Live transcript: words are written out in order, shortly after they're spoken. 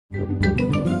Peppa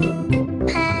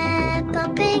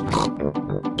Pig.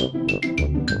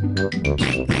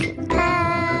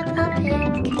 Peppa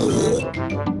Pig.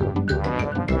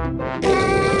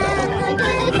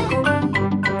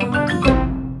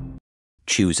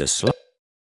 Choose a slot.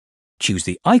 Choose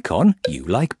the icon you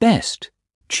like best.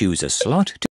 Choose a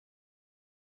slot to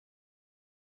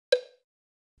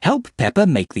help Peppa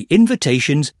make the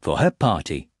invitations for her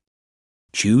party.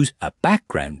 Choose a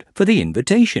background for the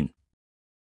invitation.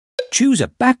 Choose a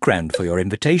background for your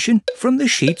invitation from the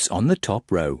sheets on the top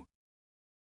row.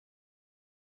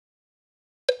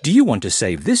 Do you want to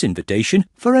save this invitation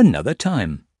for another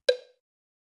time?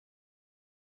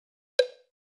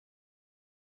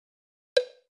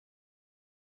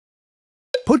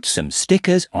 Put some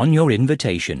stickers on your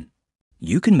invitation.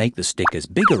 You can make the stickers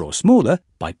bigger or smaller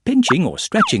by pinching or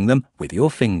stretching them with your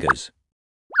fingers.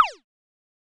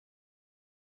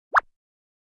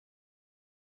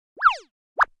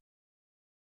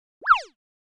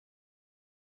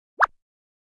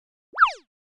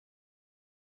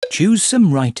 Choose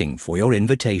some writing for your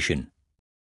invitation.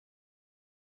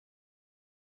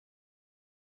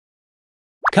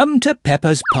 Come to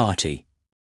Peppa's party.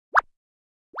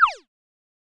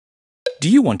 Do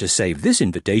you want to save this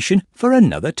invitation for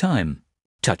another time?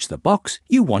 Touch the box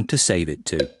you want to save it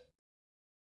to.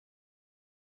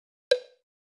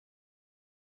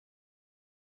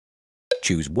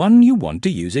 Choose one you want to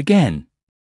use again.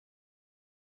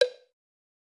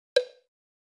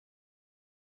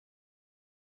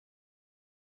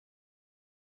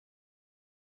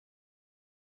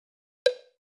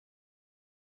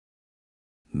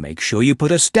 Make sure you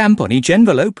put a stamp on each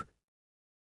envelope.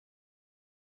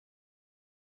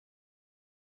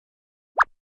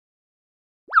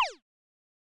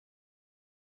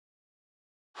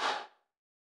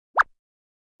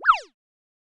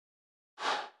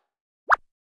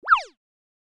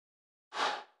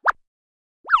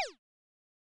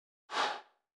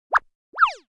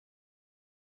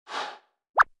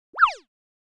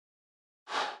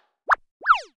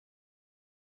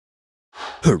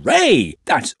 Hooray!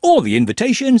 That's all the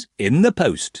invitations in the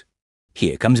post.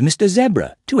 Here comes Mr.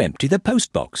 Zebra to empty the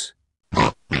post box.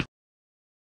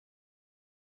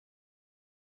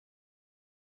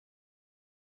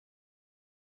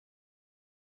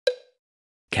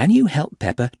 Can you help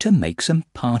Peppa to make some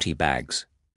party bags?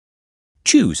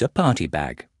 Choose a party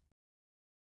bag.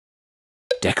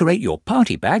 Decorate your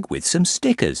party bag with some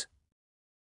stickers.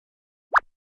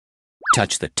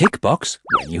 Touch the tick box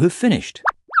when you have finished.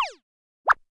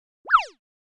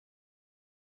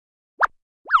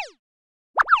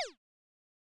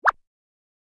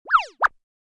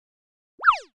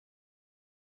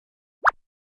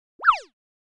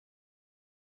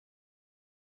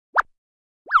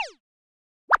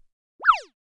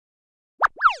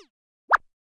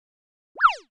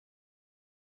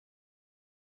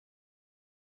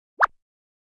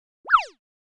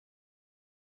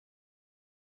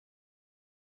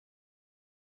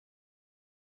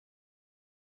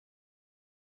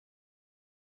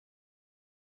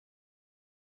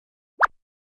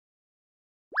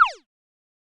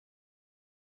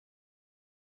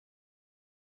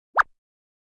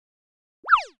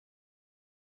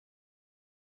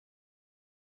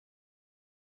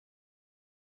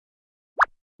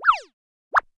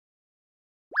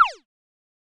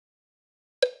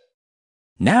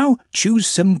 Now choose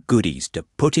some goodies to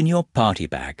put in your party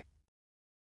bag.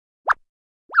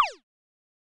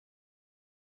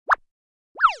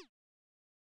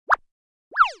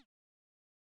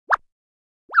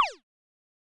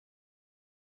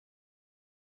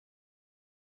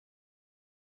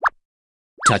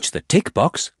 Touch the tick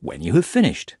box when you have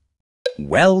finished.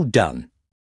 Well done!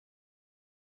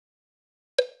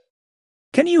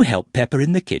 Can you help Peppa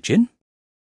in the kitchen?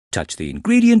 Touch the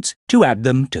ingredients to add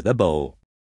them to the bowl.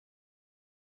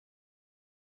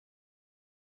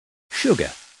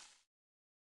 Sugar,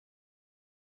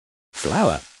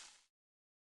 flour,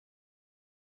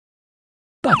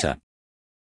 butter,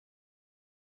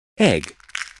 egg.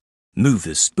 Move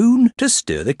the spoon to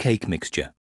stir the cake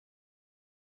mixture.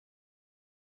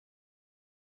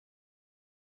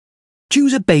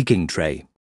 Choose a baking tray.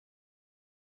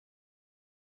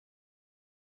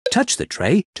 Touch the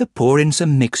tray to pour in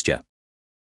some mixture.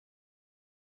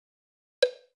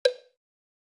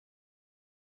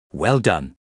 Well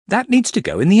done! That needs to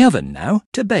go in the oven now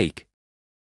to bake.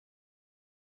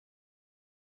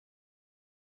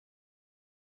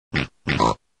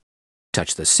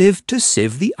 Touch the sieve to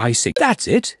sieve the icing. That's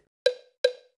it!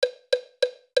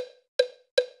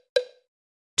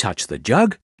 Touch the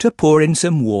jug to pour in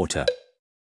some water.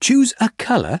 Choose a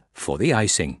colour for the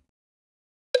icing.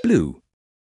 Blue,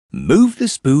 Move the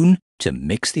spoon to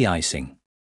mix the icing.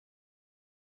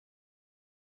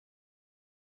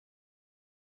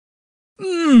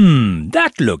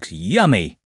 That looks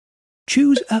yummy!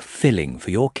 Choose a filling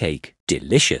for your cake.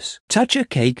 Delicious. Touch a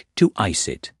cake to ice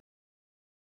it.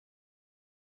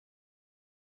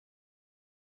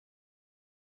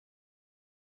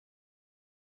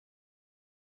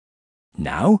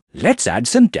 Now, let's add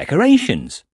some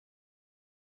decorations.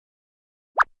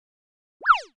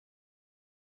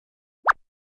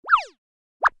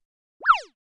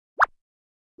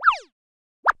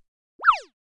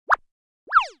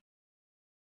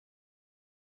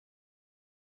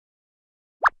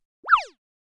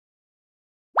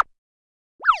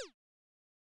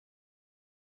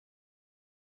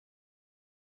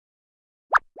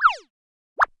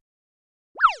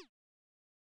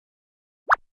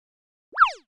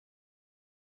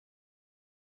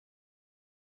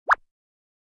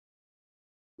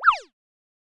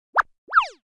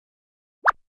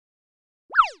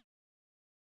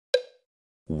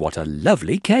 What a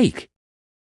lovely cake!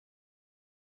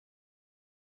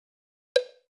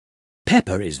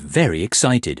 Peppa is very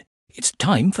excited. It's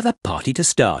time for the party to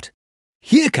start.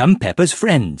 Here come Peppa's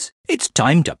friends. It's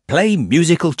time to play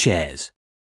musical chairs.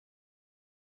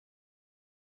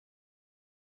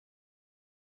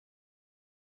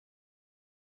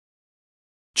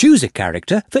 Choose a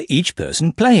character for each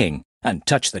person playing and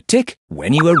touch the tick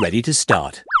when you are ready to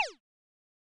start.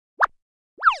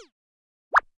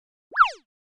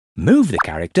 Move the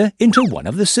character into one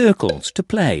of the circles to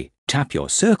play. Tap your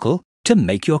circle to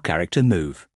make your character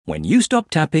move. When you stop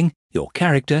tapping, your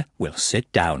character will sit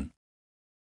down.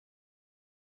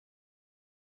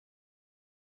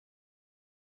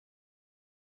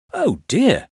 Oh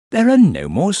dear, there are no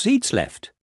more seats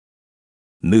left.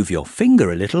 Move your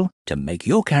finger a little to make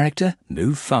your character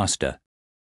move faster.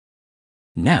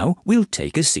 Now we'll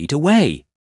take a seat away.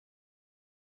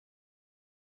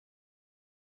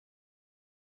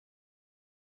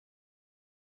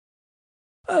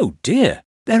 Oh dear,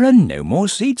 there are no more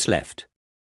seats left.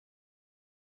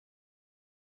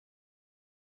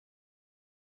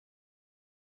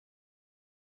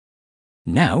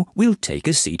 Now we'll take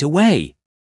a seat away.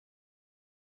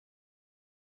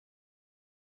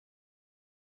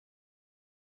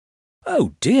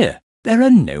 Oh dear, there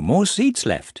are no more seats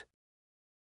left.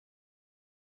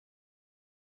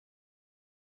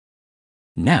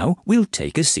 Now we'll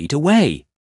take a seat away.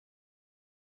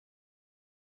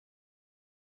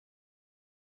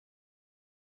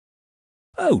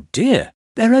 Oh dear,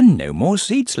 there are no more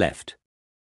seats left.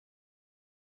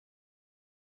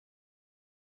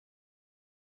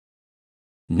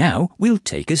 Now we'll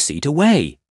take a seat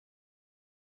away.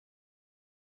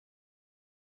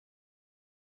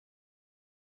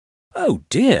 Oh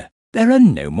dear, there are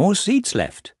no more seats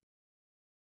left.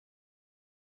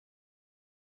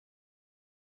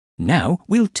 Now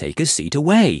we'll take a seat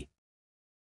away.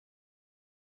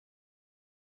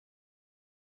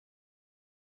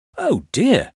 Oh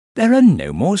dear, there are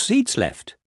no more seats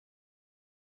left.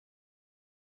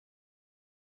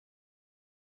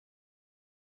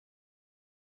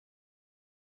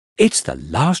 It's the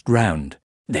last round.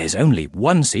 There's only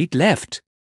one seat left.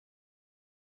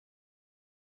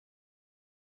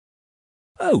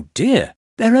 Oh dear,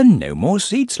 there are no more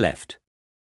seats left.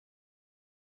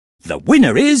 The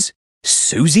winner is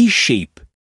Susie Sheep.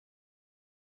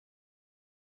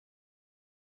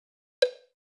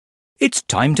 It's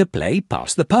time to play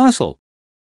Pass the Parcel.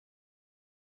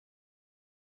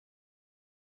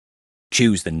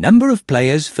 Choose the number of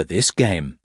players for this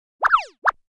game.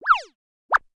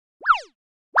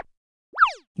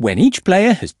 When each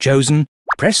player has chosen,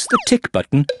 press the tick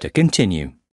button to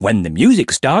continue. When the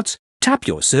music starts, tap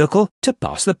your circle to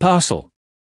pass the parcel.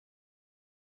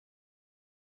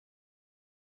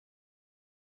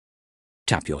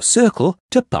 Tap your circle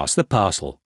to pass the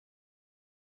parcel.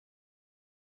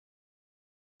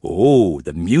 Oh,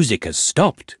 the music has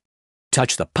stopped.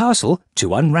 Touch the parcel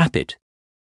to unwrap it.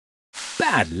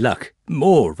 Bad luck,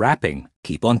 more wrapping.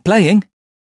 Keep on playing.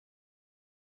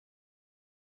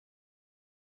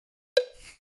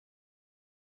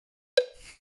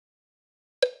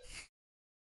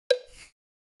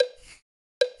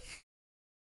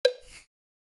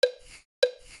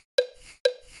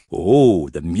 Oh,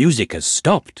 the music has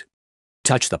stopped.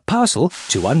 Touch the parcel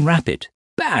to unwrap it.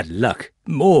 Bad luck,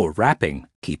 more wrapping.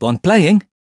 Keep on playing.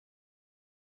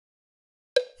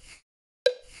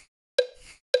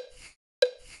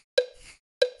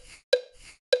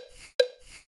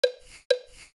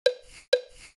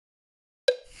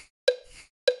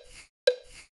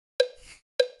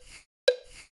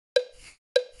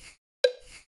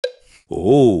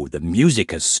 Oh, the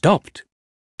music has stopped.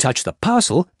 Touch the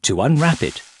parcel to unwrap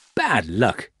it. Bad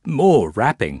luck. More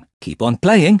wrapping. Keep on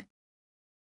playing.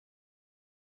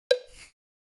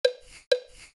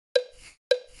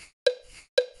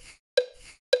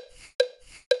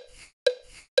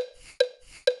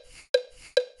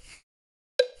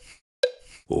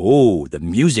 Oh, the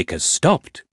music has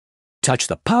stopped. Touch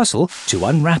the parcel to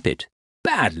unwrap it.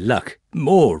 Bad luck.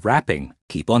 More wrapping.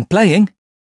 Keep on playing.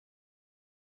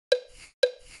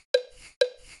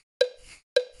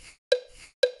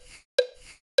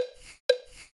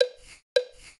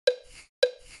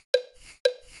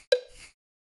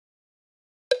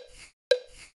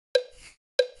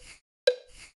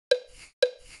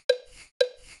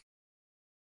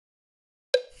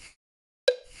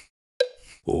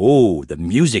 Oh, the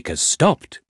music has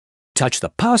stopped. Touch the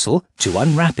parcel to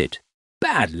unwrap it.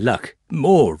 Bad luck.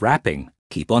 More wrapping.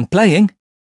 Keep on playing.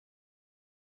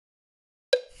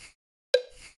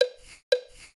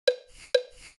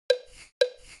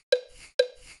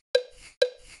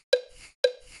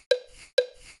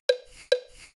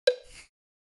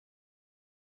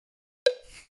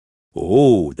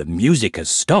 Oh, the music has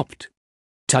stopped.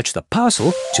 Touch the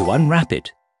parcel to unwrap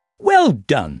it. Well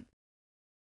done.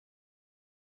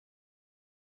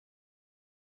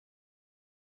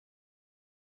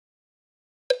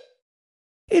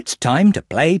 It's time to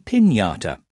play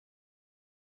piñata.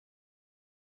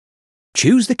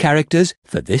 Choose the characters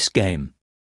for this game.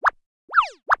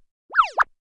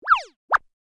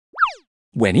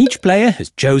 When each player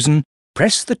has chosen,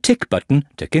 press the tick button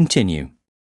to continue.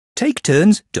 Take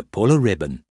turns to pull a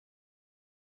ribbon.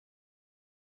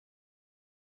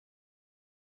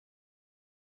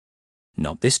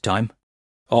 Not this time.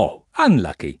 Oh,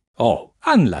 unlucky. Oh,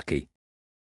 unlucky.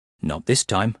 Not this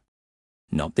time.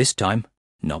 Not this time.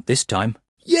 Not this time.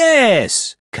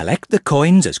 Yes! Collect the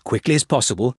coins as quickly as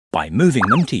possible by moving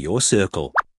them to your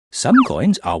circle. Some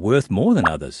coins are worth more than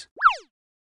others.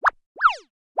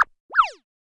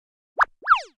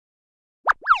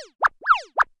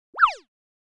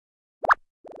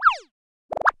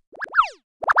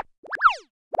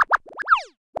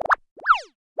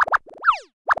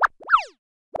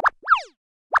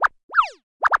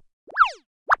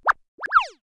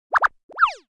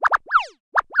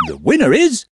 The winner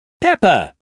is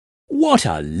Peppa! What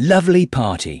a lovely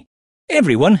party!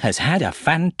 Everyone has had a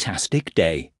fantastic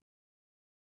day.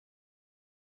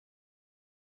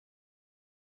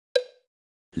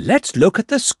 Let's look at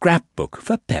the scrapbook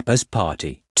for Peppa's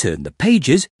party. Turn the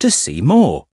pages to see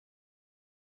more.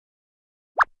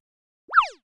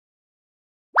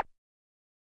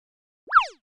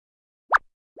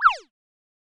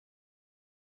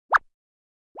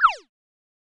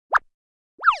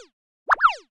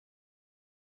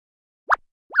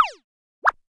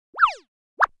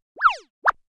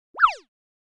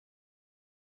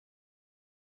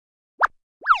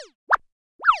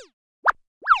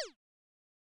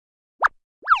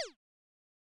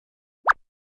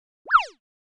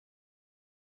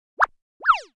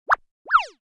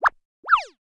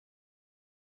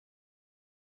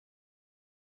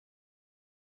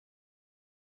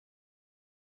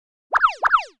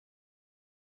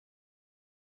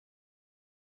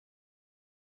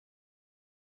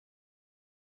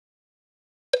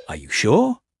 Are you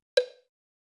sure?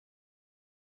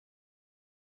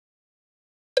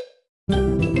 Peppa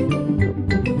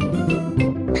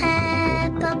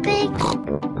Pig.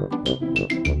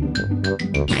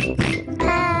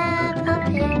 Peppa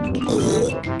Pig.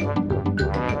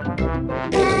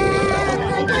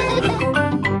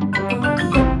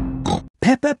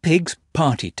 Peppa Pig's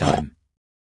party time.